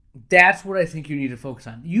That's what I think you need to focus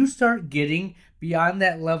on. You start getting beyond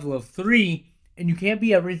that level of 3, and you can't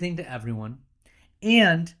be everything to everyone.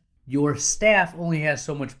 And your staff only has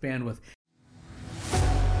so much bandwidth.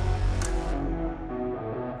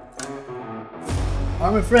 All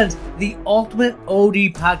right, my friends, the Ultimate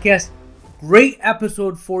OD Podcast. Great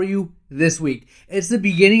episode for you this week. It's the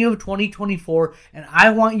beginning of 2024, and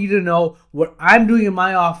I want you to know what I'm doing in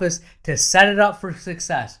my office to set it up for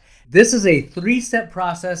success. This is a 3-step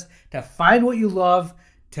process to find what you love,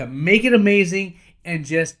 to make it amazing, and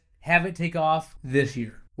just have it take off this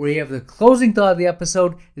year. We have the closing thought of the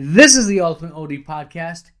episode. This is the Ultimate OD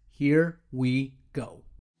Podcast. Here we go.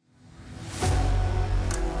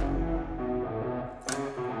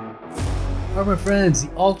 All right, my friends,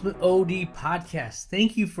 the Ultimate OD Podcast.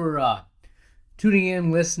 Thank you for tuning in,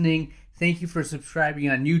 listening. Thank you for subscribing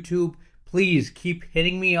on YouTube. Please keep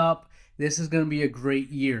hitting me up. This is going to be a great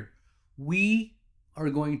year. We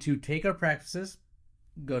are going to take our practices,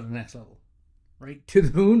 go to the next level. Right? To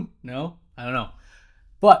the moon? No? I don't know.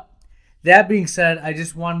 But that being said, I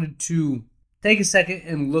just wanted to take a second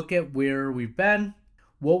and look at where we've been,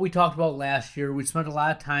 what we talked about last year. We spent a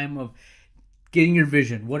lot of time of getting your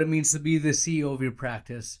vision, what it means to be the CEO of your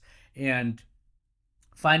practice, and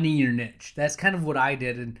finding your niche. That's kind of what I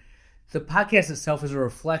did. And the podcast itself is a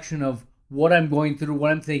reflection of what I'm going through,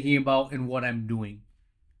 what I'm thinking about, and what I'm doing.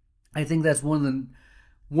 I think that's one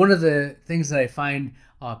of the things that I find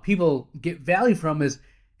people get value from is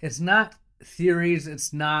it's not theories,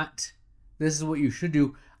 it's not this is what you should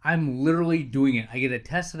do. I'm literally doing it. I get to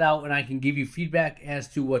test it out, and I can give you feedback as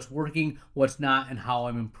to what's working, what's not, and how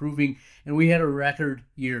I'm improving. And we had a record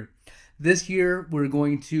year. This year, we're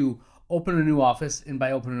going to open a new office, and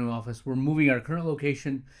by opening a new office, we're moving our current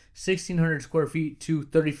location 1,600 square feet to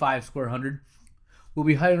 35 square hundred. We'll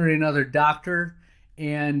be hiring another doctor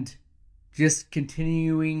and just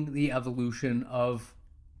continuing the evolution of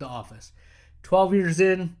the office. 12 years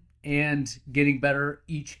in and getting better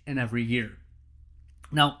each and every year.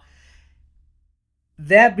 Now,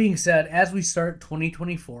 that being said, as we start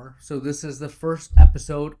 2024, so this is the first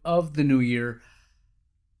episode of the new year,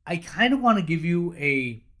 I kind of want to give you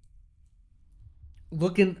a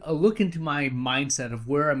look into my mindset of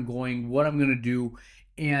where I'm going, what I'm going to do,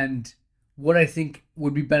 and what I think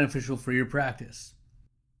would be beneficial for your practice.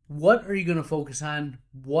 What are you going to focus on?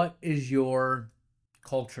 What is your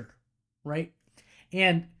culture, right?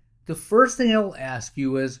 And the first thing I will ask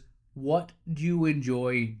you is, what do you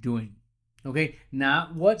enjoy doing? Okay,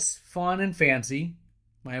 not what's fun and fancy,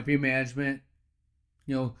 myopia management,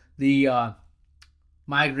 the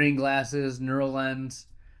migraine glasses, NeuroLens,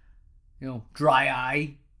 dry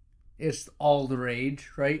eye. It's all the rage,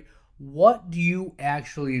 right? What do you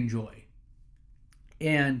actually enjoy?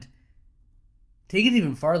 And take it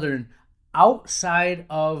even farther, and outside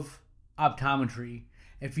of optometry,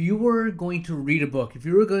 if you were going to read a book, if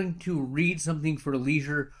you were going to read something for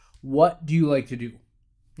leisure, what do you like to do?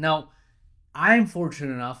 Now, I'm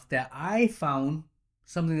fortunate enough that I found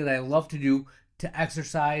something that I love to do, to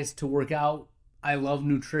exercise, to work out. I love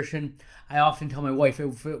nutrition. I often tell my wife,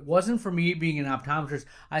 if it wasn't for me being an optometrist,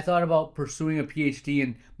 I thought about pursuing a PhD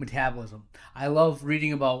in metabolism. I love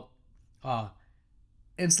reading about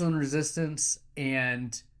insulin resistance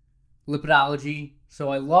and lipidology. So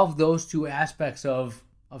I love those two aspects of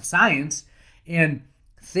science, and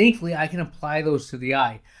thankfully I can apply those to the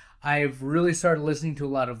eye. I've really started listening to a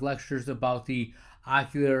lot of lectures about the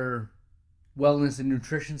Ocular Wellness and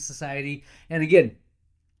Nutrition Society. And again,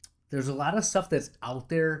 there's a lot of stuff that's out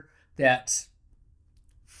there that's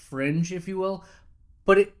fringe, if you will,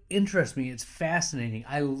 but it interests me. It's fascinating.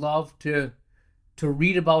 I love to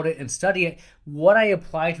read about it and study it. What I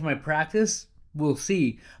apply to my practice, we'll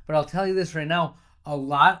see. But I'll tell you this right now, a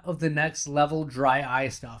lot of the next level dry eye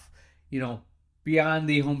stuff, beyond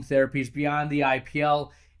the home therapies, beyond the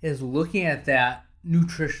IPL, is looking at that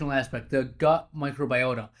nutritional aspect, the gut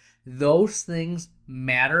microbiota. Those things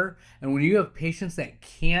matter. And when you have patients that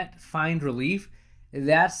can't find relief,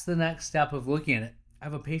 that's the next step of looking at it. I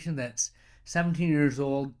have a patient that's 17 years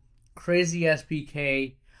old, crazy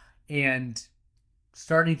SPK, and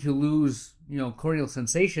starting to lose, corneal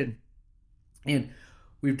sensation. And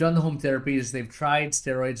we've done the home therapies. They've tried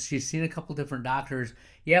steroids. She's seen a couple different doctors.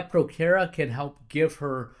 Yeah, Procera can help give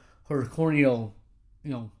her corneal,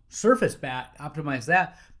 surface back, optimize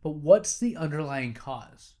that. But what's the underlying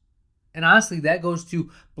cause? And honestly, that goes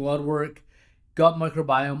to blood work, gut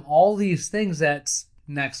microbiome, all these things that's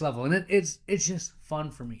next level. And it's just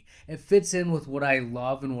fun for me. It fits in with what I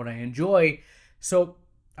love and what I enjoy. So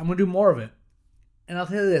I'm going to do more of it. And I'll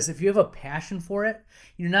tell you this, if you have a passion for it,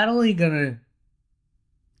 you're not only going to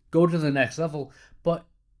go to the next level, but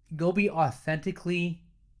Go be authentically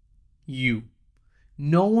you.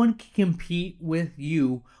 No one can compete with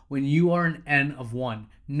you when you are an N of one.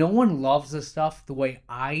 No one loves this stuff the way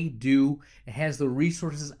I do. It has the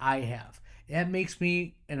resources I have. That makes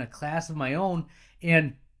me in a class of my own,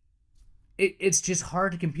 and it's just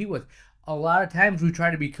hard to compete with. A lot of times we try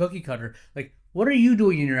to be cookie cutter. Like, what are you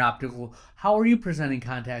doing in your optical? How are you presenting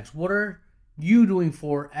contacts? What are you doing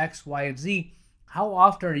for X, Y, and Z? How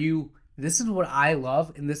often are you? This is what I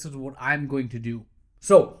love, and this is what I'm going to do.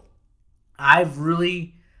 So I've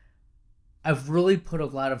really put a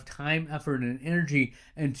lot of time, effort, and energy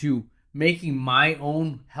into making my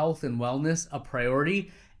own health and wellness a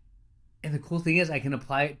priority. And the cool thing is I can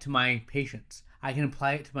apply it to my patients. I can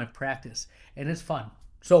apply it to my practice, and it's fun.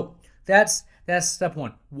 So that's step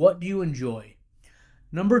one. What do you enjoy?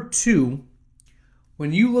 Number 2,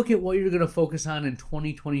 when you look at what you're going to focus on in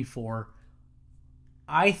 2024,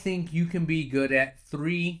 I think you can be good at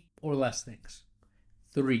 3 or less things.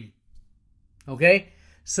 3. Okay?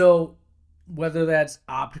 So whether that's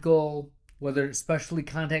optical, whether it's specialty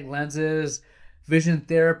contact lenses, vision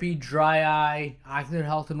therapy, dry eye, ocular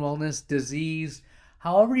health and wellness, disease,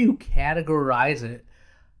 however you categorize it,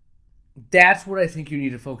 that's what I think you need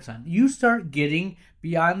to focus on. You start getting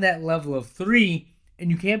beyond that level of 3,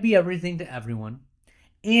 and you can't be everything to everyone.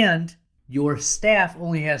 And your staff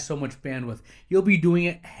only has so much bandwidth. You'll be doing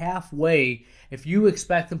it halfway if you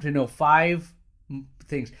expect them to know 5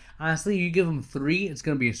 things. Honestly, you give them 3, it's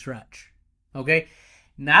going to be a stretch. Okay?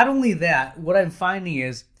 Not only that, what I'm finding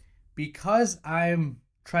is because I'm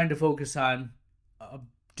trying to focus on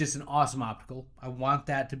just an awesome optical, I want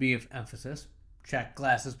that to be of emphasis. Check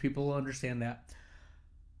glasses, people will understand that.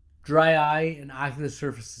 Dry eye and ocular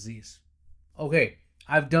surface disease. Okay,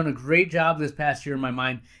 I've done a great job this past year in my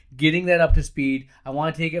mind getting that up to speed. I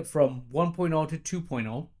want to take it from 1.0 to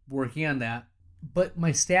 2.0, working on that. But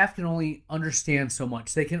my staff can only understand so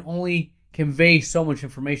much. They can only convey so much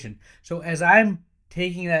information. So as I'm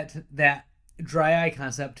taking that dry eye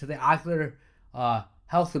concept to the ocular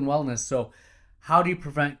health and wellness, so how do you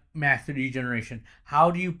prevent macular degeneration? How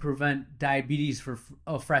do you prevent diabetes from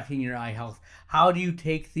affecting your eye health? How do you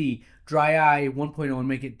take the dry eye 1.0 and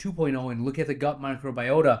make it 2.0 and look at the gut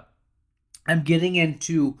microbiota? I'm getting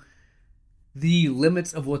into the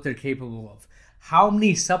limits of what they're capable of. How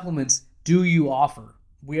many supplements do you offer?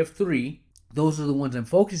 We have 3. Those are the ones I'm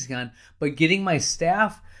focusing on, but getting my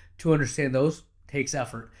staff to understand those takes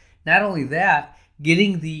effort. Not only that,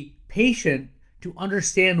 getting the patient to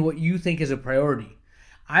understand what you think is a priority.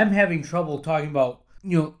 I'm having trouble talking about,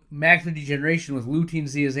 macular degeneration with lutein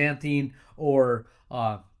zeaxanthine or,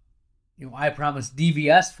 I promise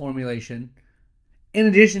DVS formulation. In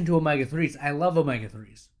addition to omega-3s, I love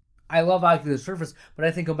omega-3s. I love ocular surface, but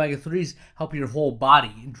I think omega-3s help your whole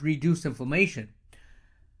body and reduce inflammation.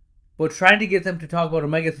 But trying to get them to talk about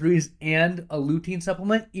omega-3s and a lutein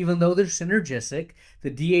supplement, even though they're synergistic, the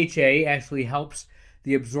DHA actually helps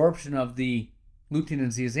the absorption of the lutein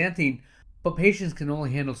and zeaxanthine, but patients can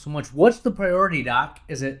only handle so much. What's the priority, doc?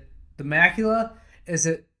 Is it the macula? Is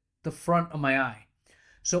it the front of my eye?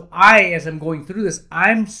 So as I'm going through this,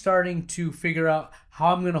 I'm starting to figure out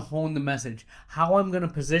how I'm going to hone the message, how I'm going to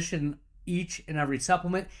position each and every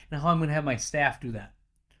supplement, and how I'm going to have my staff do that.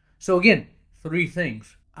 So again, 3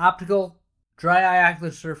 things: optical, dry eye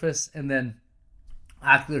ocular surface, and then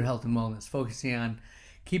ocular health and wellness, focusing on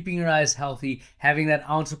keeping your eyes healthy, having that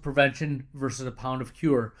ounce of prevention versus a pound of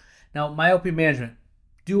cure. Now, myopia management.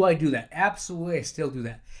 Do I do that? Absolutely, I still do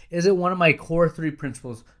that. Is it one of my core 3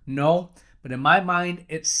 principles? No, but in my mind,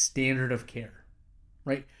 it's standard of care,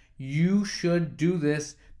 right? You should do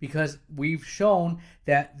this because we've shown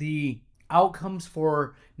that the outcomes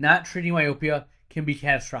for not treating myopia can be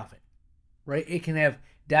catastrophic, right? It can have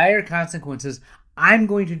dire consequences. I'm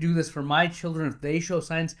going to do this for my children. If they show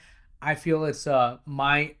signs, I feel it's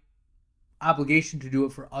my obligation to do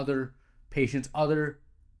it for other patients'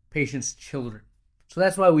 children. So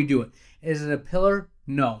that's why we do it. Is it a pillar?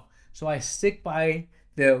 No. So I stick by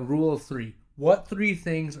the rule of 3. What 3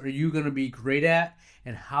 things are you going to be great at,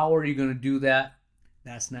 and how are you going to do that?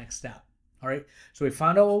 That's next step. All right. So we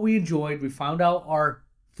found out what we enjoyed. We found out our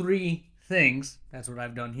 3 things. That's what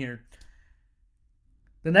I've done here.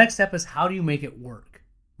 The next step is, how do you make it work?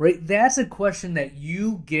 Right? That's a question that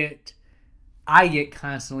I get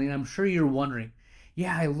constantly, and I'm sure you're wondering,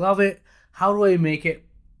 yeah, I love it. How do I make it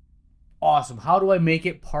awesome? How do I make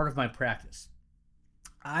it part of my practice?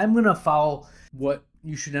 I'm going to follow what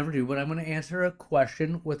you should never do, but I'm going to answer a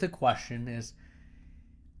question with a question is,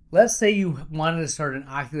 let's say you wanted to start an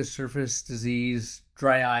ocular surface disease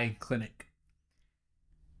dry eye clinic.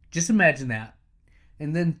 Just imagine that.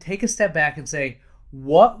 And then take a step back and say,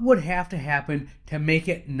 What would have to happen to make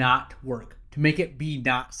it not work, to make it be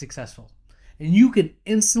not successful? And you can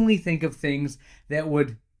instantly think of things that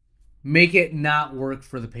would make it not work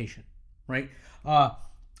for the patient, right?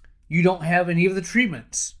 You don't have any of the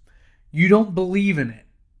treatments. You don't believe in it,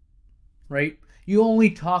 right? You only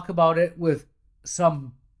talk about it with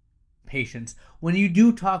some patients. When you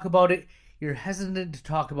do talk about it, you're hesitant to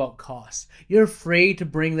talk about costs. You're afraid to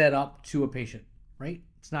bring that up to a patient, right?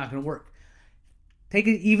 It's not going to work. Take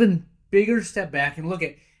an even bigger step back and look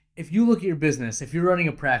at, if you look at your business, if you're running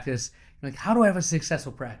a practice, you're like, how do I have a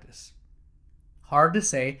successful practice? Hard to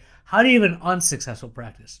say. How do you have an unsuccessful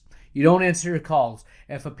practice? You don't answer your calls.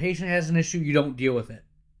 If a patient has an issue, you don't deal with it,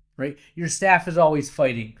 right? Your staff is always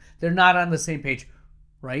fighting. They're not on the same page,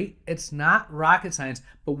 right? It's not rocket science,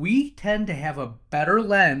 but we tend to have a better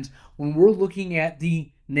lens when we're looking at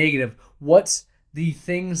the negative. What's the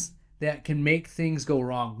things that can make things go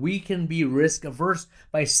wrong? We can be risk averse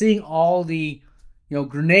by seeing all the,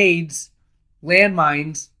 grenades,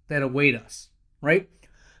 landmines that await us, right?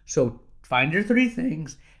 So find your 3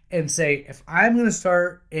 things and say, if I'm going to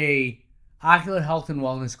start a ocular health and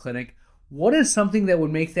wellness clinic, what is something that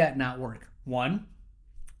would make that not work? 1,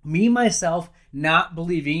 me, myself, not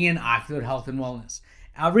believing in ocular health and wellness.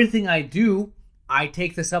 Everything I do, I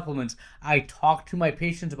take the supplements. I talk to my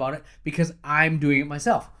patients about it because I'm doing it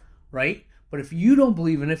myself, right? But if you don't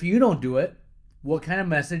believe in it, if you don't do it, what kind of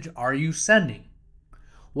message are you sending?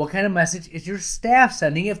 What kind of message is your staff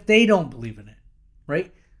sending if they don't believe in it,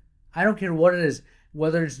 right? I don't care what it is,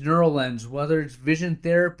 whether it's NeuroLens, whether it's vision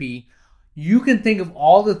therapy, you can think of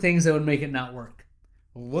all the things that would make it not work.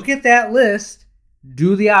 Look at that list,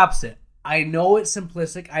 do the opposite. I know it's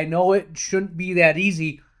simplistic, I know it shouldn't be that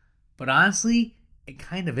easy, but honestly, it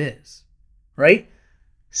kind of is, right?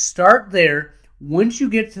 Start there. Once you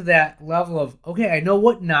get to that level of, okay, I know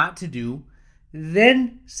what not to do,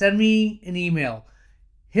 then send me an email.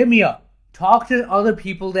 Hit me up. Talk to other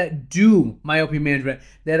people that do myopia management,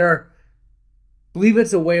 that believe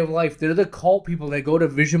it's a way of life. They're the cult people that go to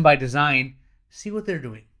Vision by Design. See what they're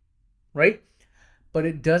doing, right? But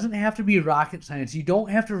it doesn't have to be rocket science. You don't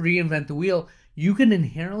have to reinvent the wheel. You can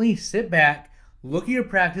inherently sit back, look at your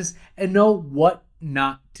practice, and know what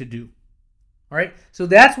not to do. All right? So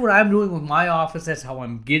that's what I'm doing with my office. That's how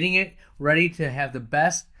I'm getting it ready to have the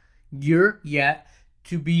best year yet,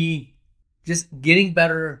 to be just getting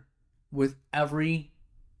better with every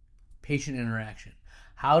patient interaction.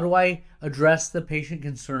 How do I address the patient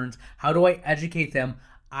concerns? How do I educate them?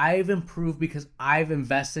 I've improved because I've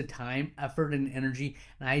invested time, effort, and energy,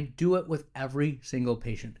 and I do it with every single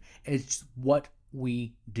patient. It's what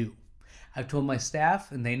we do. I've told my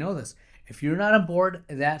staff, and they know this, if you're not on board,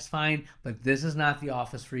 that's fine, but this is not the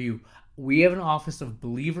office for you. We have an office of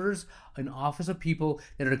believers, an office of people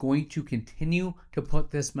that are going to continue to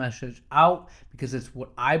put this message out because it's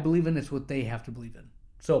what I believe in, it's what they have to believe in.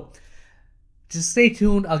 So just stay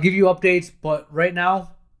tuned. I'll give you updates, but right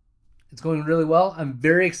now it's going really well. I'm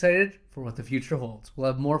very excited for what the future holds. We'll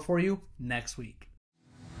have more for you next week.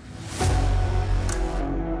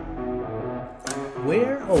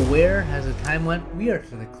 Where has the time went? We are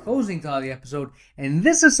to the closing thought of the episode, and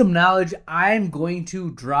this is some knowledge I'm going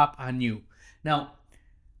to drop on you. Now,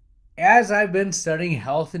 as I've been studying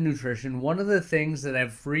health and nutrition, one of the things that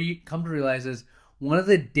I've come to realize is one of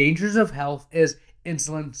the dangers of health is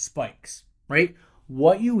insulin spikes, right?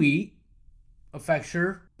 What you eat affects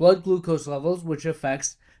your blood glucose levels, which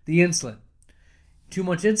affects the insulin. Too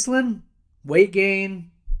much insulin, weight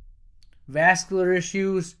gain, vascular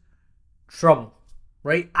issues, trouble,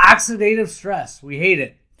 right? Oxidative stress, we hate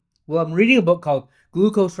it. Well, I'm reading a book called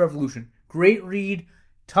Glucose Revolution. Great read,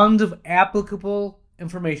 tons of applicable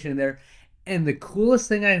information in there. And the coolest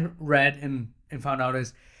thing I read and found out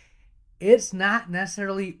is it's not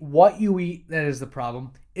necessarily what you eat that is the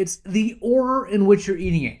problem. It's the order in which you're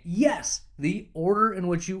eating it. Yes, the order in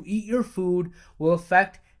which you eat your food will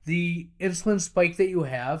affect the insulin spike that you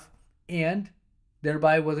have, and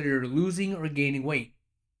thereby whether you're losing or gaining weight.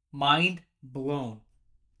 Mind blown.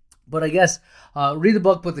 But I guess read the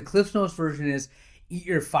book, but the Cliff's Notes version is eat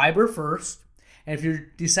your fiber first. And if you're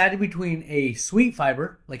deciding between a sweet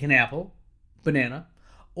fiber, like an apple, banana,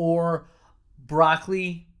 or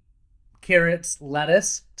broccoli, carrots,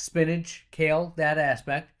 lettuce, spinach, kale, that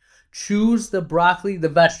aspect, choose the broccoli, the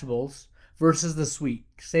vegetables, versus the sweet.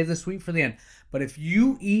 Save the sweet for the end. But if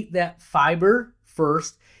you eat that fiber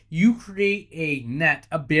first, you create a net,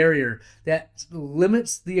 a barrier that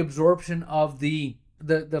limits the absorption of the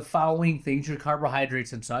the following things, your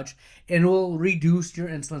carbohydrates and such, and it will reduce your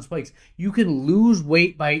insulin spikes. You can lose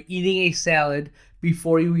weight by eating a salad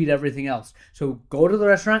before you eat everything else. So go to the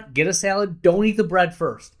restaurant, get a salad, don't eat the bread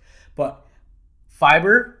first. But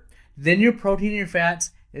fiber, then your protein and your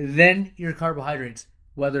fats, then your carbohydrates.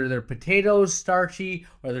 Whether they're potatoes, starchy,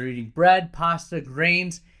 or they're eating bread, pasta,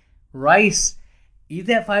 grains, rice, eat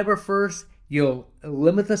that fiber first. You'll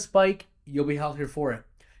limit the spike. You'll be healthier for it.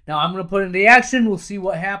 Now, I'm going to put it into action. We'll see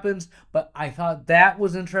what happens. But I thought that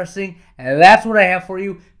was interesting. And that's what I have for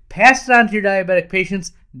you. Pass it on to your diabetic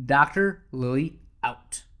patients. Dr. Lilly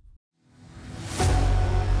out.